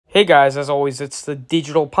Hey guys, as always, it's the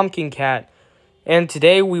Digital Pumpkin Cat, and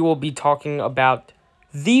today we will be talking about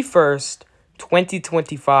the first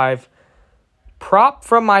 2025 prop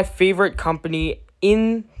from my favorite company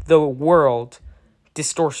in the world,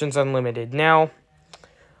 Distortions Unlimited. Now,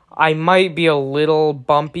 I might be a little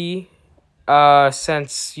bumpy,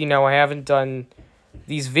 since, I haven't done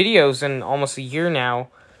these videos in almost a year now.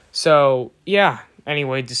 So, yeah,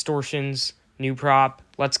 anyway, Distortions, new prop,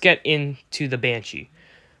 let's get into the Banshee.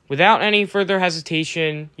 Without any further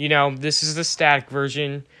hesitation, this is the static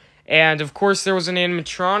version. And, of course, there was an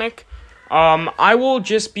animatronic. I will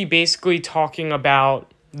just be basically talking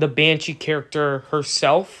about the Banshee character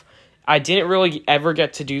herself. I didn't really ever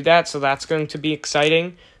get to do that, so that's going to be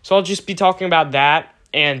exciting. So I'll just be talking about that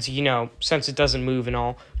and, since it doesn't move and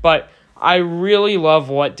all. But I really love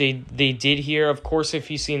what they did here. Of course,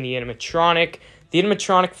 if you've seen the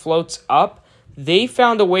animatronic floats up. They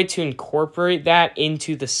found a way to incorporate that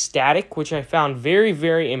into the static, which I found very,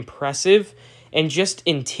 very impressive and just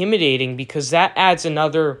intimidating because that adds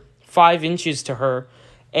another 5 inches to her.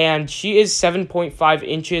 And she is 7.5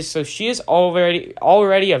 inches, so she is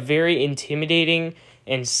already a very intimidating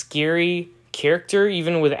and scary character,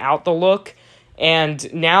 even without the look.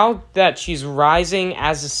 And now that she's rising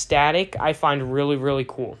as a static, I find really, really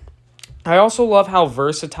cool. I also love how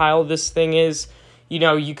versatile this thing is.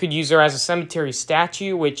 You could use her as a cemetery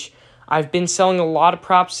statue, which I've been selling a lot of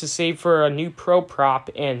props to save for a new pro prop,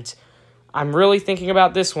 and I'm really thinking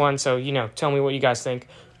about this one, so, tell me what you guys think.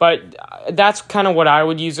 But that's kind of what I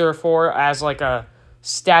would use her for, as, like, a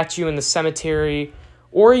statue in the cemetery.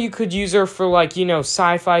 Or you could use her for, like,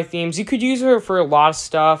 sci-fi themes. You could use her for a lot of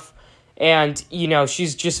stuff, and,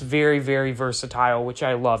 she's just very, very versatile, which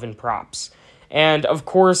I love in props. And, of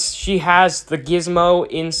course, she has the gizmo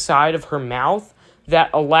inside of her mouth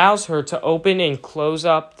that allows her to open and close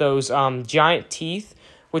up those giant teeth,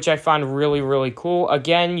 which I find really, really cool.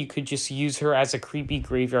 Again, you could just use her as a creepy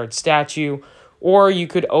graveyard statue, or you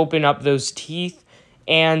could open up those teeth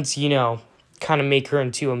and, kind of make her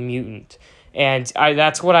into a mutant. And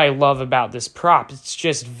that's what I love about this prop. It's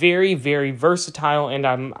just very, very versatile, and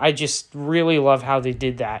I just really love how they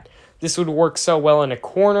did that. This would work so well in a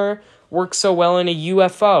corner, work so well in a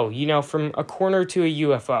UFO, from a corner to a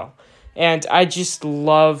UFO. And I just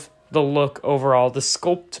love the look overall. The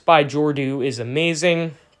sculpt by Jordu is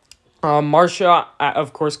amazing. Marsha,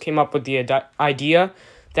 of course, came up with the idea.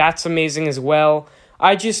 That's amazing as well.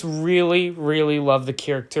 I just really, really love the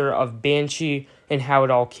character of Banshee and how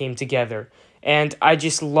it all came together. And I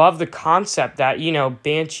just love the concept that,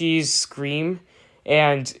 Banshee's scream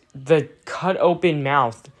and the cut open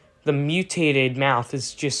mouth, the mutated mouth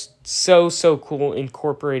is just so, so cool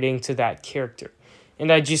incorporating to that character.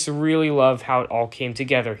 And I just really love how it all came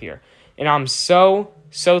together here. And I'm so,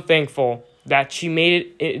 so thankful that she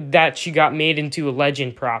got made into a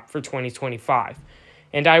legend prop for 2025.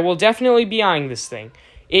 And I will definitely be eyeing this thing.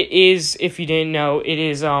 It is, if you didn't know, it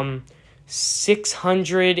is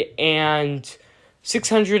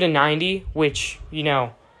 690, which,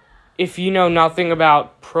 if you know nothing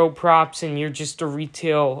about pro props and you're just a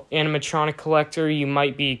retail animatronic collector, you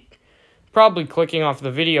might be probably clicking off the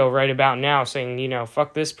video right about now saying,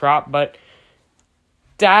 fuck this prop, but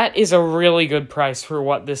that is a really good price for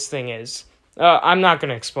what this thing is. I'm not going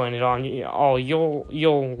to explain it all.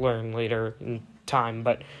 You'll learn later in time,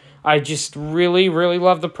 but I just really, really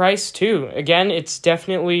love the price too. Again, it's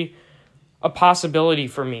definitely a possibility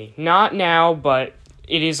for me. Not now, but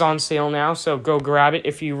it is on sale now, so go grab it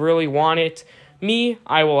if you really want it. Me,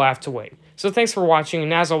 I will have to wait. So thanks for watching,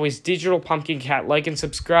 and as always, Digital Pumpkin Cat, like and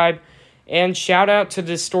subscribe. And shout out to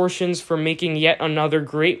Distortions for making yet another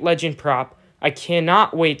great legend prop. I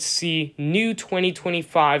cannot wait to see new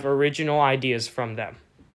 2025 original ideas from them.